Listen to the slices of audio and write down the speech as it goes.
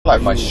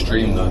Like my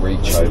stream will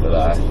reach over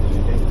there.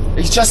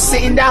 He's just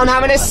sitting down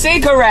having a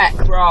cigarette,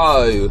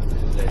 bro.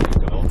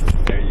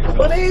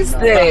 What is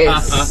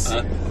this?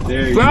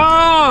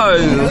 Bro!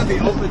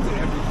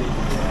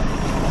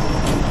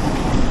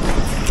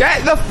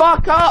 Get the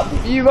fuck up,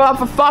 you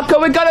motherfucker!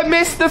 We're gonna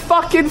miss the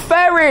fucking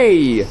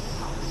ferry!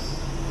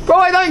 Bro,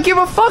 I don't give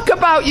a fuck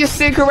about your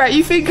cigarette.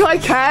 You think I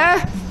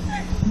care?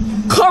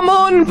 Come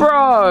on,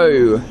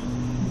 bro!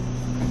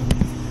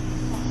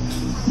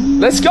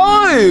 Let's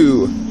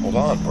go! Hold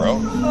on, bro.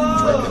 I'm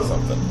drinking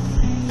something.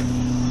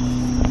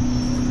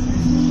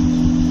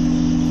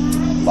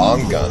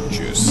 Long gun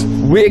juice.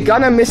 We're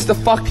gonna miss the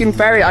fucking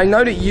ferry. I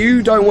know that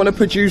you don't want to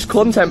produce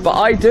content, but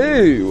I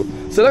do.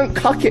 So don't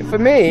cuck it for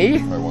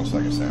me. Wait 1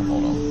 second, Sam.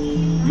 Hold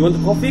on. You want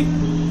the coffee?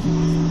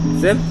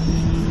 Sam?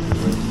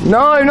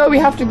 No, we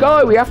have to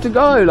go. We have to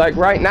go. Like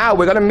right now,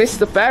 we're gonna miss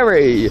the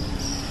ferry.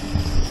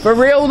 For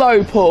real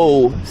though,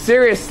 Paul.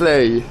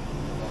 Seriously.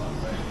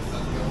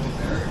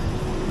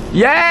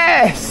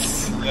 Yes!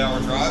 3 hour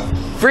drive?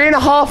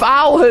 3.5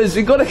 hours.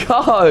 We gotta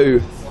go.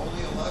 It's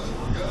only 11.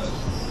 We're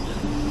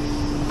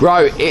good.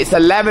 Bro, it's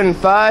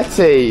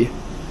 11:30.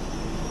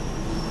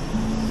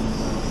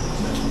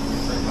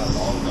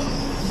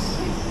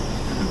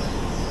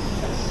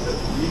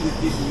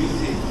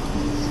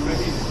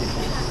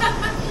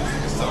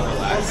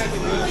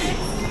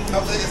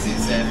 Come take a seat,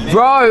 Sam.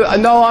 Bro,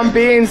 no, I'm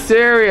being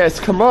serious.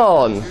 Come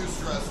on. Too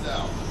stressed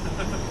out.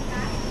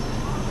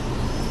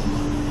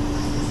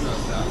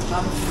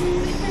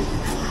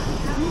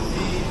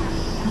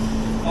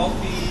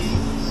 Coffee,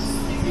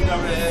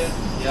 cigarette.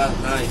 Yeah,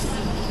 nice.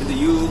 And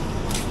you.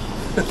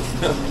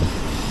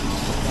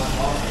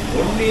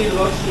 Only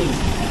lotion.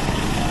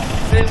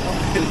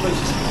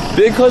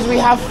 Because we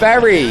have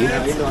ferry.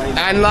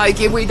 And like,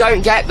 if we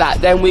don't get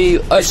that, then we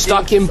are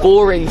stuck in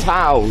boring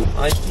town.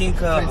 I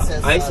think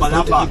Ice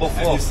don't give a fuck.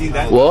 Have you seen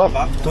that? What?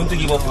 Don't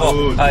give a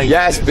fuck.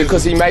 Yes,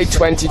 because he made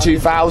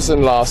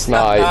 22,000 last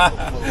night.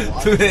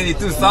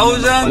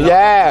 22,000?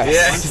 Yes.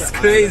 Yeah, it's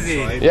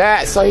crazy.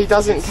 Yeah, so he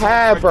doesn't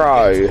care,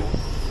 bro.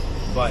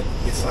 But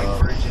it's like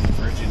virgin,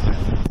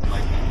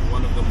 like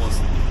one of the most,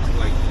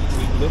 like,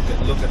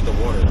 look at the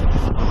water.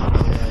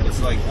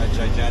 It's like a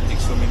gigantic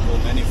swimming pool.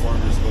 Many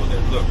foreigners go there.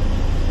 Look,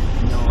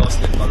 lost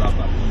in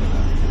Balaba.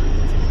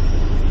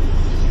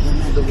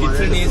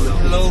 Kitchenis,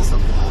 hello.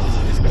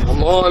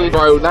 Come on,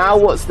 bro. Now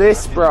what's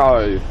this,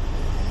 bro?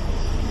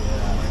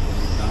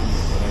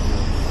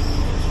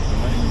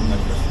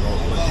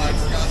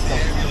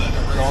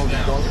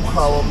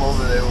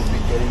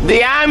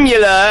 The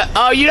amulet?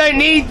 Oh, you don't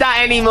need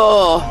that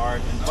anymore.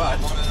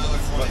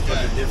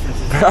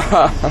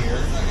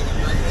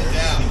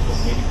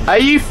 Are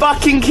you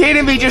fucking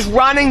kidding me? Just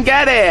run and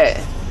get it.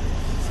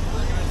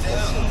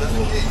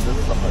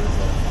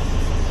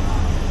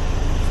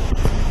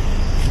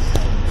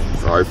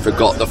 Bro,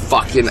 forgot the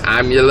fucking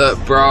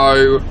amulet,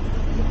 bro. No.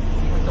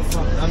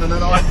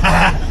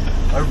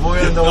 Our boy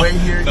on the way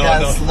here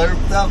got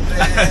slurped up,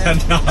 man.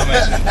 No,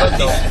 man.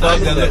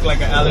 That look like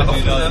an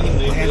allergy.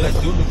 That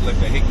do look like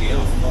a hickey.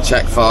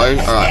 Check phone.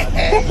 Alright. You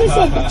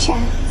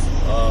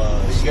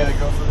gotta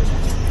go for this?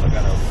 I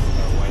got a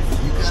wife.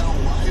 You got a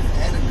wife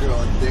and a girl.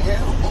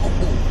 Damn.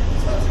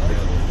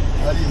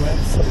 How do you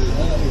manage to do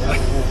that?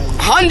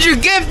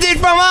 100 gifted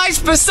from Ice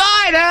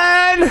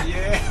Poseidon!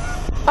 Yeah.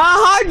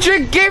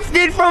 100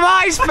 gifted from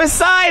Ice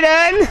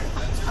Poseidon!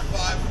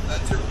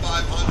 That's your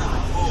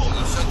 500 rule.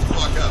 Now shut the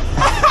fuck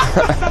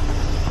up.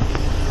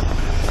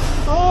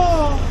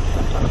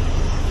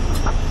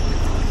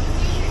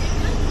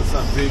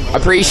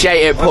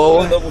 Appreciate it,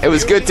 Paul. It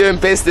was good doing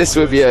business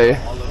with you. All of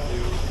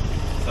you.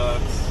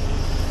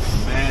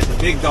 Man, the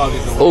big dog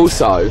is the one.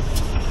 Also,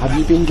 have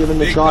you been giving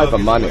the driver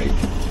money I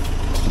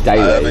haven't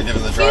daily?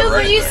 given the driver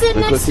Were you anything.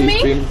 sitting next Because to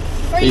me?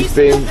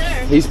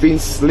 he's been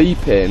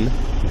sleeping.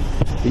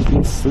 He's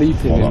been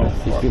sleeping in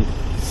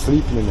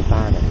the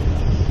van.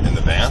 In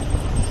the van?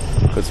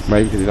 Because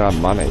maybe because he don't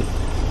have money.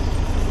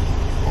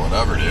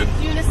 Whatever, dude.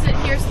 Do you want to sit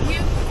here,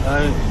 Steve? I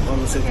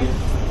want to sit here.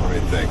 Let me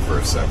think for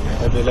a second.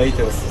 A bit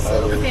later.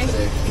 Okay.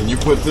 Can you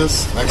put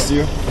this next to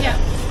you? Yeah.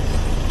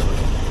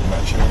 I'm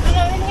not sure. No,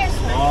 in here's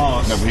fine.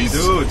 Oh, No, but he's-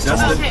 dude,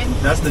 Okay.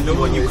 that's the new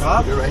one you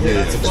caught? You're right Yeah,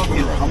 here. it's just put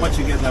it right How much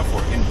you get that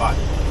for in baht?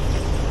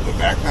 The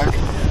backpack?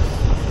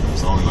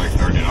 It's only like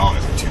 $30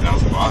 for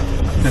 2,000 baht.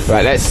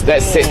 Right, let's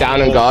sit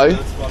down and go.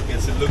 Let's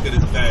fucking look at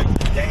his bag.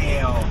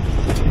 Damn.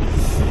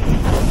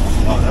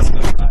 Oh, that's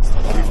gonna last.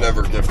 You've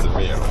never gifted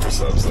me 100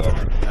 subs though.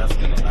 That's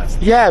gonna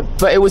last. Yeah,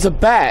 but it was a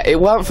bet. It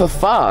weren't for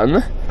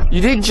fun. You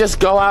didn't just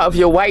go out of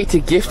your way to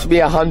gift me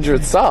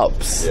 100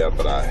 subs. Yeah,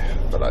 but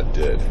I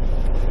did.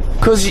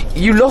 Because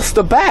you lost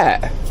the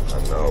bet. I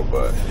know,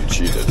 but you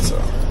cheated, so.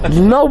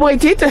 No, I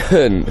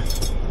didn't.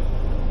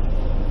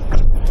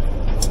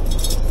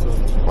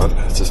 What?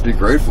 Just be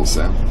grateful,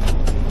 Sam.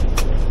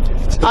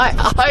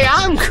 I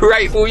am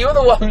grateful. You're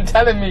the one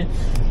telling me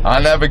I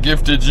never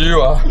gifted you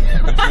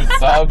 100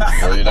 subs.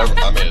 Well, you never.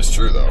 I mean, it's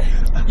true though.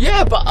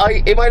 Yeah, but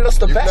if I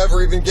lost a You've bet,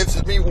 never even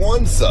gifted me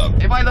 1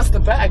 sub. if I lost a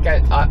bet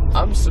again,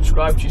 I'm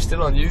subscribed to you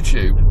still on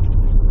YouTube.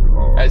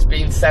 Oh, It's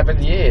been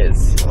 7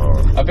 years. Oh.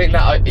 I think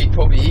that it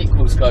probably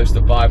equals close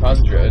to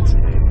 500.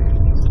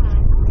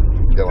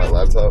 You got my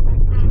laptop?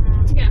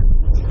 Yeah.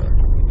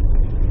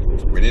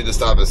 We need to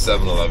stop at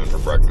 7-Eleven for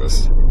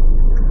breakfast.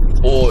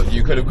 Or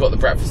you could have got the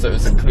breakfast that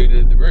was included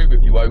in the room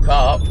if you woke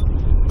up.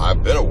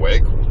 I've been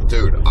awake.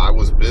 Dude, I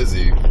was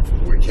busy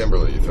with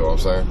Kimberly, you feel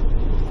what I'm saying?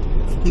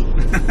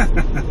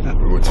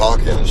 We were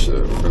talking and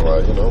shit. We were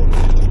like, you know,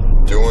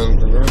 we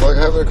were like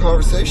having a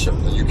conversation.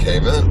 And you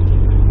came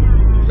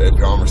in, made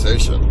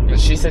conversation. But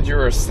she said you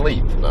were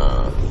asleep.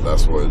 Nah,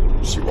 that's what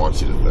she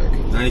wants you to think.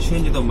 I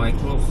changed the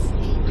micro.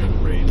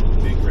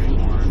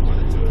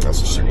 That's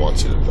what she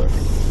wants you to think.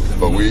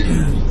 But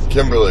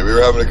Kimberly, we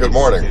were having a good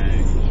morning.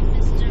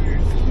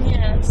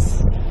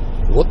 Yes.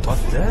 What the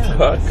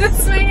fuck?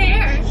 That's my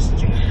hair.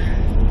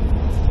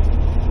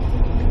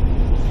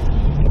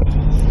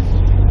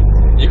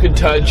 You could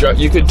turn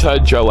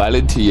Joel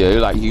into you.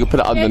 Like you could put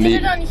it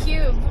underneath. Yeah, I did it on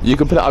Hugh. You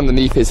can put it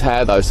underneath his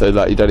hair though, so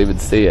that you don't even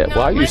see it. No,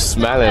 Why are you might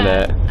smell smelling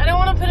bad. it? I don't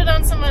want to put it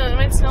on someone that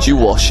might smell. Do you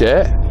bad. wash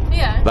it?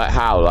 Yeah. Like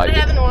how? Like I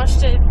haven't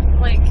washed it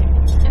like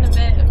in a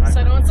bit,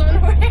 so I don't want someone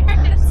to wear it.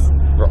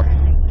 Right.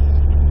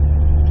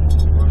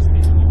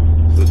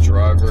 The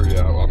driver,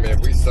 yeah. Well, I mean,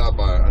 if we stop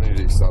by, I need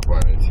to stop by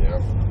an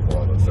ATM.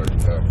 Well, the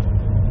 30K.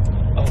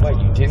 Oh wait,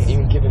 you didn't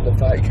even give him the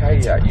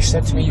 30K yet. You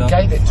said to me you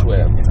gave it to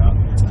him.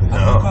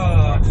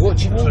 No. What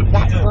do you mean?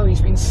 That bro,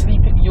 he's been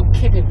sleeping. You're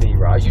kidding me,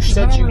 right? You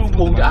said you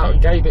pulled it out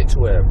and gave it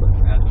to him.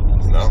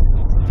 No.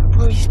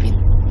 Bro, he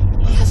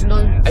has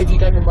no. Have you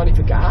gave him money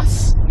for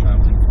gas?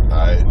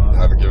 I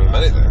haven't given him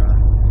anything.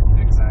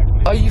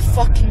 Are you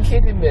fucking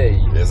kidding me?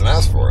 He hasn't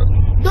asked for it.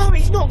 No,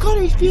 he's not got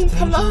it. He's being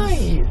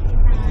polite.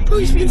 Bro,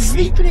 he's been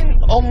sleeping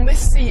on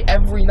this seat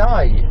every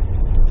night.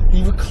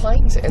 He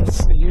reclines it and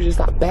uses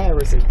that bear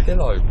as his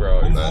pillow,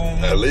 bro.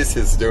 At least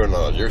he's doing it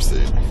on your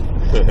seat.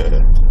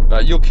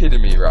 Like, you're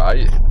kidding me,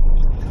 right?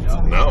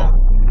 No.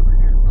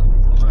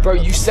 Bro,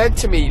 you said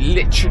to me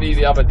literally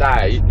the other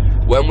day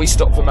when we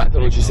stopped for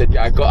McDonald's, you said,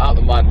 yeah, I got out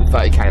the money, the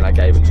 30K, and I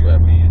gave it to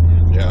him.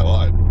 Yeah, I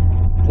lied.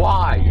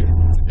 Why?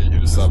 To get you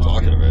to stop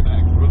talking to me.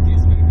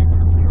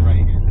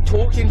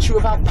 Talking to you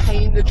about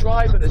paying the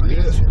driver.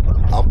 Yeah,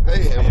 I'll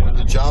pay him when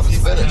the job is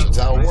finished. That's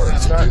how it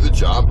works. You do the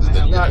job, and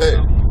then you get paid.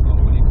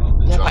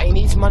 Yeah, but he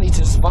needs money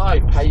to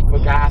survive, pay for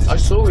gas. I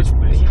saw he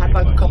had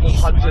like a couple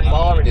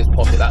 $100 in his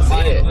pocket, that's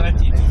it.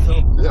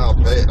 Yeah, I'll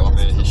pay. I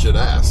mean, he should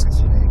ask.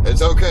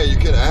 It's okay, you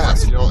can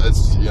ask. You know, what I'm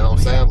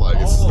saying?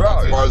 Like, it's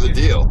part of the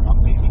deal.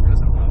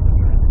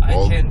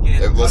 Well,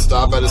 let's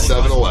stop at a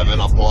 7-Eleven.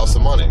 I'll pull out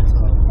some money.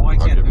 I'll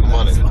give him the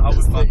money.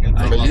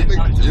 I mean,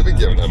 you've been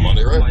giving him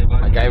money, right?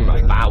 I gave him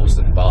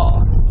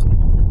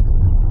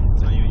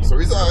 $1,000. So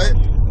he's alright.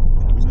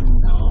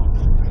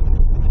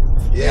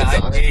 Yeah, it's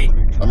alright.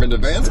 I mean, the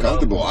van's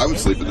comfortable. I would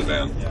sleep in the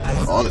van,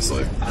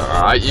 honestly.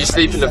 Alright, you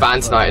sleep in the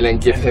van tonight and then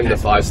give him the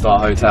 5-star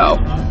hotel.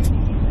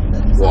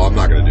 Well, I'm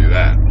not going to do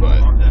that,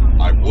 but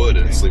I would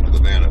sleep in the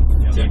van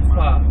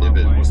if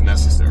it was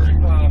necessary.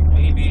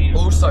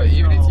 Also,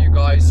 even if you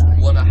guys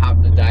want to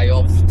have the day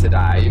off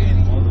today,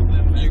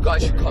 you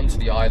guys should come to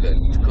the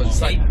island because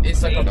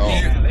it's like a No,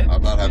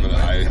 I'm not having it.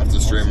 I have to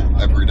stream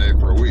every day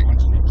for a week.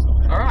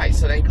 Alright,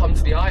 so then come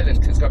to the island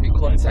because it's going to be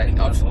content.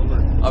 I've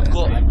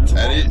got...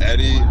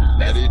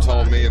 Eddie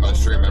told me if I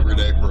stream every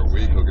day for a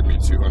week, he'll give me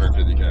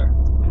 250K.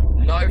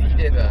 No, he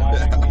didn't.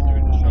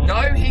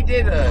 No, he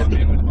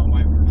didn't.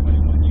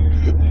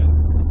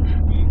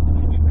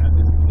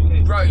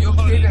 Bro, you're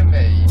kidding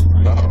me.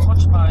 No.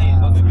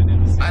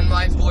 And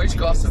my boys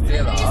got a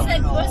villa. You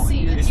said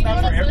pussy. Do you know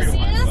what a pussy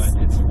is?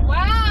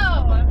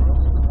 Wow.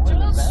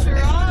 Joel's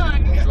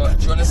strong. Do you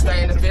want to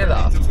stay in a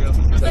villa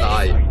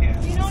tonight?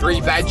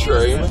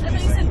 3-bedroom. I thought you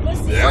said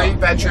pussy. Yeah.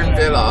 3-bedroom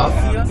villa.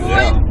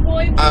 Yeah.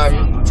 Boy,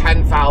 pussy.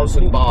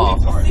 10,000 baht.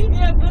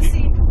 Yeah,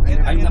 pussy.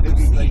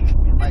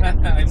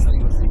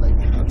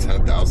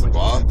 10,000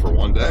 baht for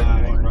one day.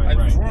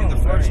 In the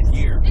first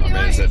year. I mean,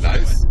 is it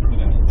nice?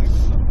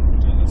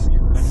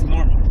 It's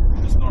normal.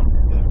 It's normal.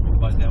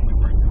 But then we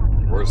break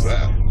down. Where's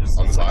that?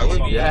 On this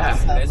island? Yeah.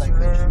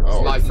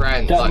 Oh, My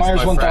friend. That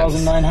Myers my friend.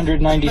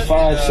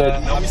 1995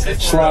 said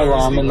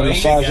Slylam in the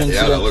massage incident.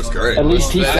 yeah, that looks great. At least he Let